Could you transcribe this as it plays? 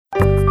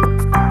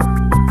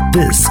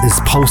This is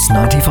Pulse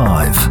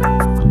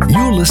 95.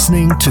 You're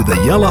listening to the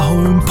Yellow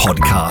Home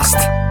Podcast.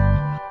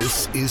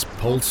 This is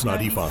Pulse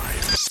 95.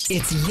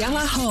 It's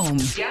Yellow Home.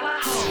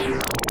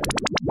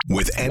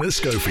 With Anna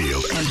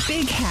Schofield. And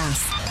Big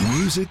House.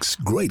 Music's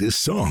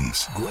greatest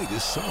songs.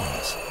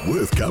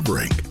 Worth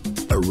covering.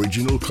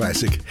 Original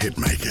classic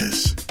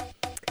hitmakers.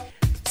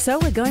 So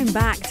we're going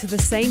back to the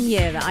same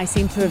year that I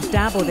seem to have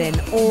dabbled in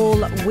all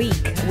week.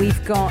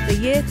 We've got the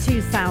year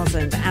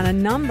 2000, and a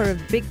number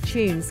of big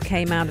tunes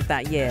came out of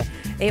that year.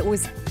 It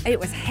was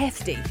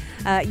hefty.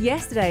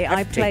 Yesterday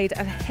I played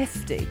a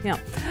hefty. Yeah,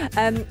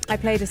 I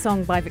played a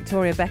song by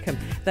Victoria Beckham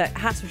that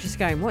Hats was just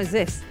going, "What is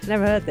this?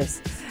 Never heard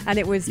this." And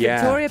it was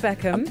Victoria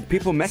Beckham.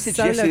 People messaged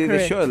solo yesterday career.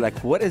 the show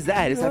like, "What is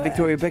that? Is that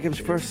Victoria Beckham's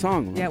first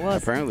song?" Yeah, it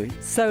was. Apparently.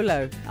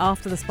 Solo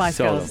after the Spice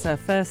Girls. It's her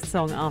first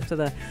song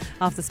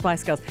after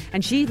Spice Girls,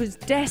 and she was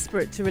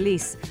desperate to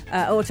release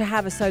or to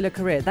have a solo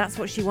career. That's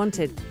what she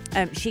wanted.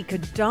 She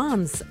could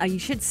dance. You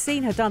should have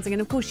seen her dancing,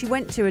 and of course she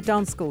went to a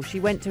dance school. She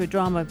went to a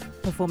drama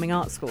performing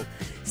arts school.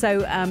 So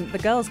the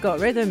girl's got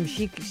rhythm.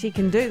 She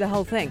can do the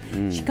whole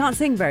thing. She can't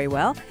sing very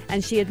well,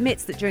 and she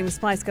admits that during the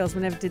Spice Girls,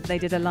 whenever they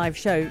did a live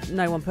show,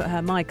 no one put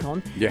her mic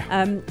on. Yeah.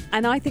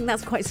 And I think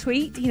that's quite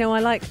sweet. You know,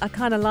 I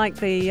kind of like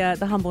the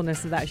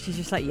humbleness of that. She's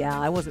just like, yeah,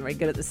 I wasn't very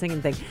good at the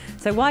singing thing.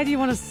 So why do you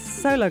want a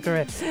solo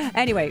career?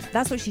 Anyway,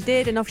 that's what she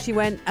did, and off she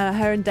went.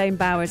 Her and Dame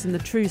Bowers and the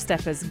True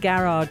Steppers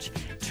garage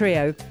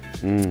trio.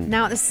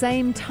 Now, at the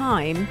same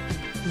time,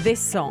 this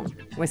song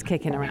was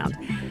kicking around.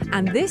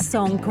 And this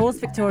song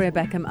caused Victoria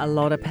Beckham a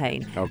lot of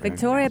pain. Okay.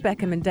 Victoria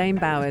Beckham and Dame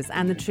Bowers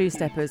and the True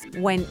Steppers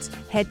went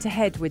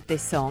head-to-head with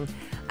this song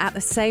at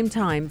the same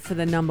time for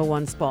the number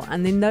one spot.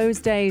 And in those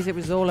days, it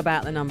was all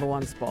about the number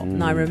one spot.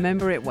 And I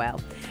remember it well.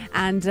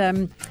 And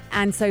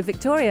so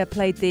Victoria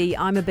played the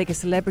I'm a bigger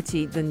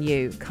celebrity than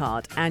you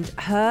card. And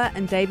her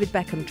and David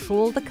Beckham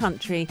trawled the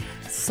country,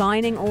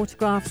 signing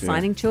autographs,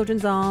 signing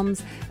children's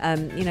arms,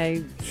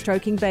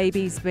 stroking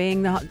babies,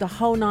 being the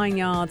whole 9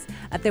 yards.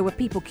 There were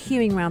people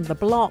queuing around the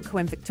block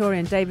when Victoria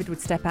and David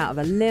would step out of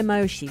a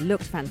limo. She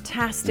looked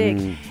fantastic.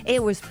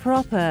 It was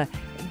proper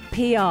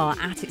PR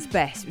at its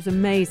best. It was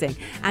amazing.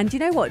 And you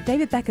know what?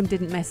 David Beckham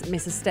didn't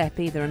miss a step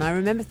either. And I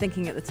remember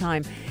thinking at the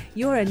time,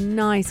 you're a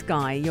nice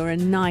guy, you're a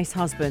nice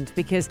husband,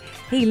 because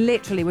he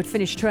literally would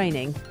finish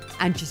training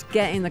and just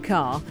get in the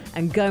car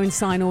and go and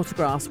sign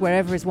autographs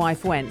wherever his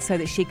wife went so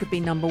that she could be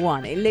number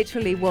one. It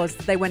literally was,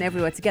 they went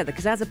everywhere together,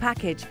 because as a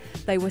package,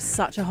 they were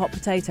such a hot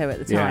potato at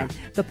the time.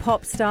 Yeah. The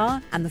pop star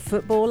and the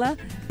footballer,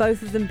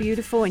 both of them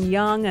beautiful and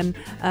young, and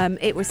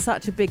it was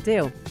such a big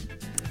deal.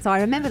 So I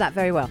remember that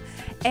very well.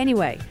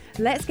 Anyway,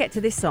 let's get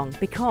to this song,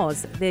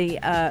 because the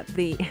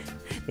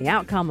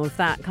outcome of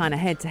that kind of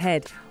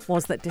head-to-head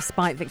was that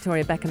despite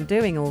Victoria Beckham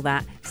doing all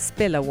that,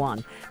 Spiller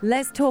won.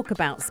 Let's talk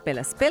about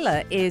Spiller.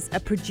 Spiller is a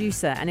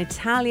producer, an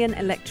Italian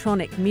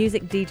electronic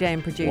music DJ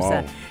and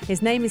producer. Wow.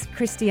 His name is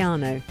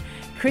Cristiano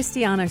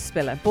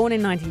Spiller, born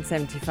in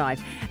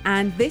 1975.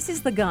 And this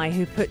is the guy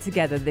who put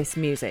together this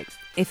music.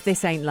 If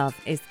This Ain't Love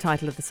is the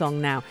title of the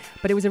song now.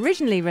 But it was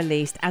originally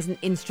released as an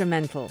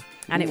instrumental.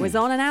 And it was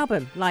on an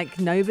album like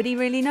nobody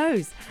really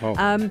knows.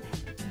 Oh.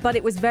 But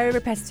it was very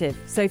repetitive.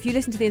 So if you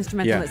listen to the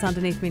instrumental that's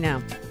underneath me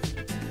now,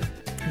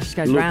 it just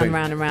goes round and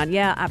round and round.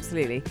 Yeah,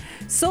 absolutely.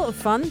 Sort of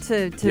fun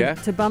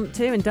to bump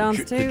to and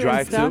dance to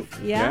and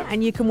stuff. Yeah,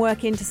 and you can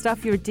work into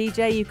stuff. You're a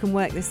DJ, you can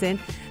work this in.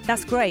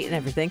 That's great and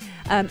everything.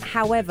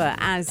 However,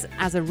 as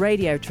a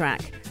radio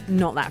track,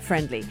 not that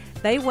friendly.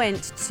 They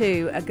went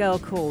to a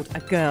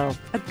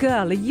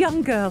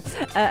young girl,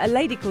 a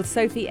lady called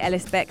Sophie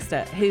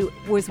Ellis-Bextor, who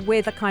was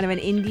with a kind of an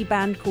indie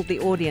band called The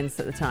Audience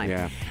at the time.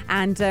 Yeah.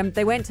 And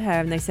they went to her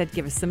and they said,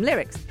 give us some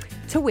lyrics.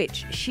 To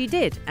which she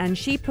did. And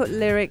she put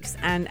lyrics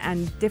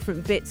and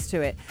different bits to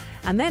it.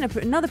 And then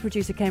another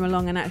producer came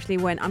along and actually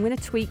went, I'm going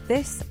to tweak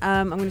this.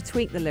 I'm going to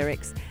tweak the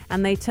lyrics.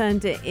 And they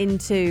turned it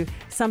into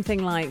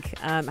something like,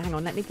 hang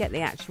on, let me get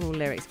the actual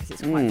lyrics because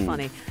it's quite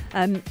funny.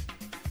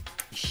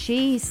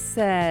 She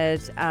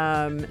said,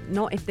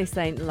 not If This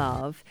Ain't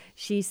Love.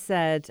 She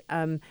said,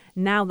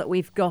 now that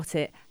we've got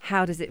it,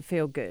 how does it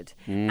feel good?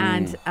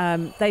 And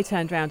they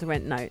turned around and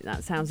went, no,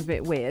 that sounds a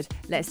bit weird.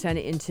 Let's turn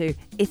it into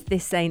If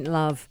This Ain't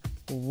Love,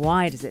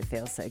 why does it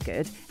feel so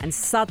good? And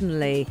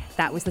suddenly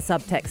that was the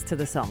subtext to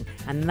the song,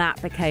 and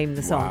that became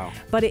the song. Wow.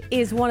 But it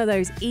is one of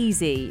those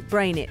easy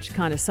brain itch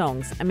kind of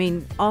songs. I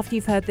mean, after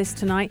you've heard this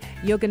tonight,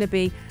 you're going to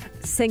be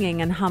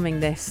singing and humming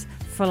this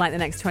for like the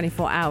next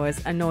 24 hours,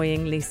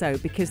 annoyingly so,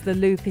 because the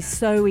loop is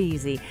so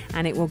easy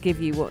and it will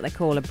give you what they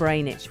call a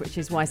brain itch, which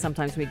is why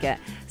sometimes we get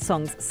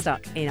songs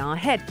stuck in our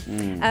head.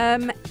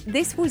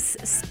 This was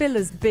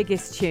Spiller's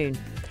biggest tune.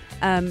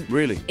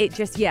 Really? It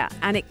just,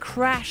 and it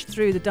crashed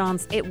through the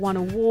dance. It won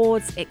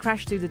awards. It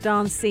crashed through the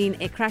dance scene.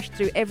 It crashed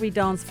through every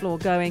dance floor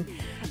going.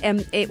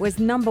 It was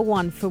number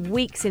one for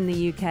weeks in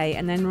the UK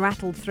and then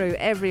rattled through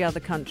every other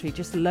country,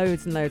 just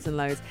loads and loads and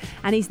loads.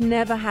 And he's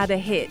never had a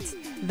hit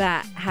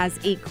that has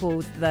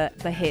equaled the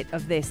hit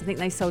of this. I think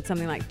they sold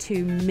something like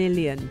 2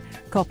 million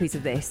copies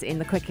of this in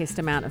the quickest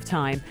amount of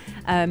time.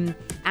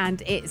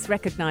 And it's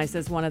recognised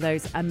as one of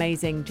those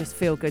amazing, just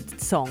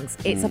feel-good songs.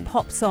 It's a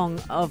pop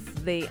song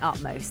of the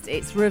utmost.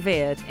 It's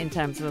revered in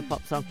terms of a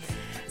pop song.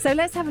 So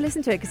let's have a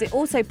listen to it, because it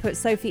also put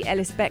Sophie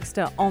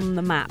Ellis-Bextor on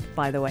the map,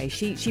 by the way.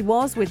 She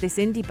was with this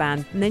indie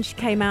band, and then she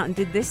came out and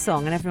did this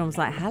song, and everyone was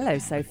like, hello,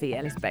 Sophie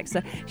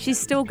Ellis-Bextor. She's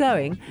still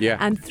going. Yeah.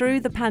 And through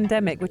the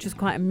pandemic, which was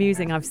quite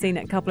amusing, I've seen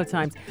it a couple of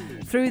times,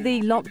 through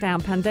the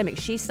lockdown pandemic,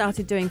 she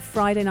started doing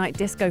Friday night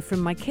disco from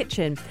my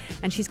kitchen.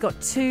 And she's got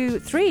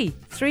three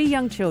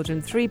young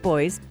children, 3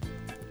 boys.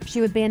 She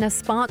would be in a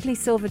sparkly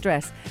silver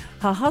dress.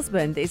 Her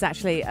husband is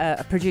actually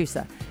a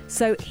producer.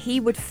 So he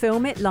would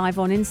film it live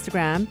on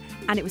Instagram,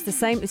 and it was the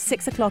same. It was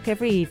 6 o'clock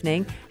every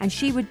evening, and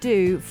she would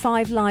do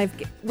 5 live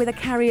with a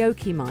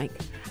karaoke mic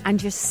and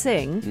just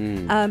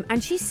sing.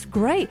 And she's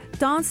great,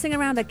 dancing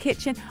around her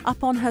kitchen,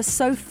 up on her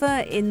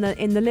sofa in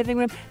the living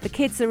room. The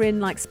kids are in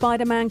like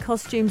Spider-Man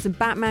costumes and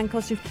Batman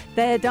costumes.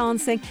 They're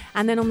dancing.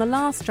 And then on the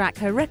last track,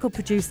 her record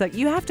producer,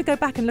 you have to go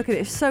back and look at it.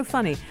 It's so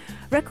funny.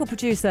 Record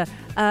producer,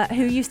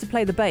 who used to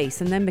play the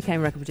bass and then became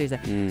a record producer,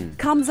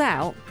 comes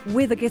out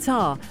with a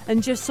guitar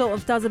and just sort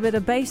of does a bit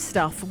of bass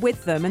stuff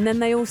with them, and then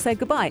they all say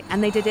goodbye.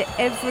 And they did it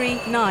every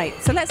night.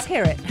 So let's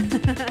hear it.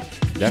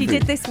 She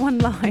did this one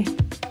live.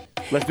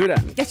 Let's do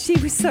that. Yeah, she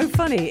was so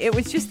funny. It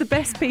was just the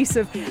best piece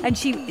of... And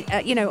she,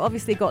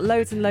 obviously got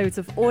loads and loads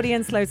of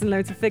audience, loads and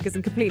loads of figures,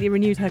 and completely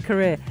renewed her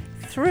career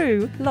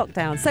through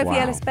lockdown. Sophie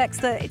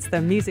Ellis-Bextor, it's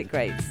the Music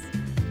Greats.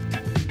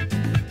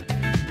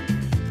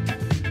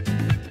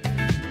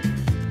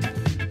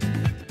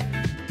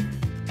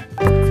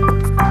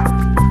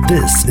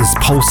 This is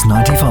Pulse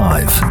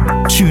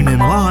 95. Tune in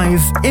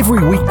live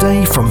every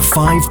weekday from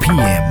 5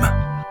 p.m.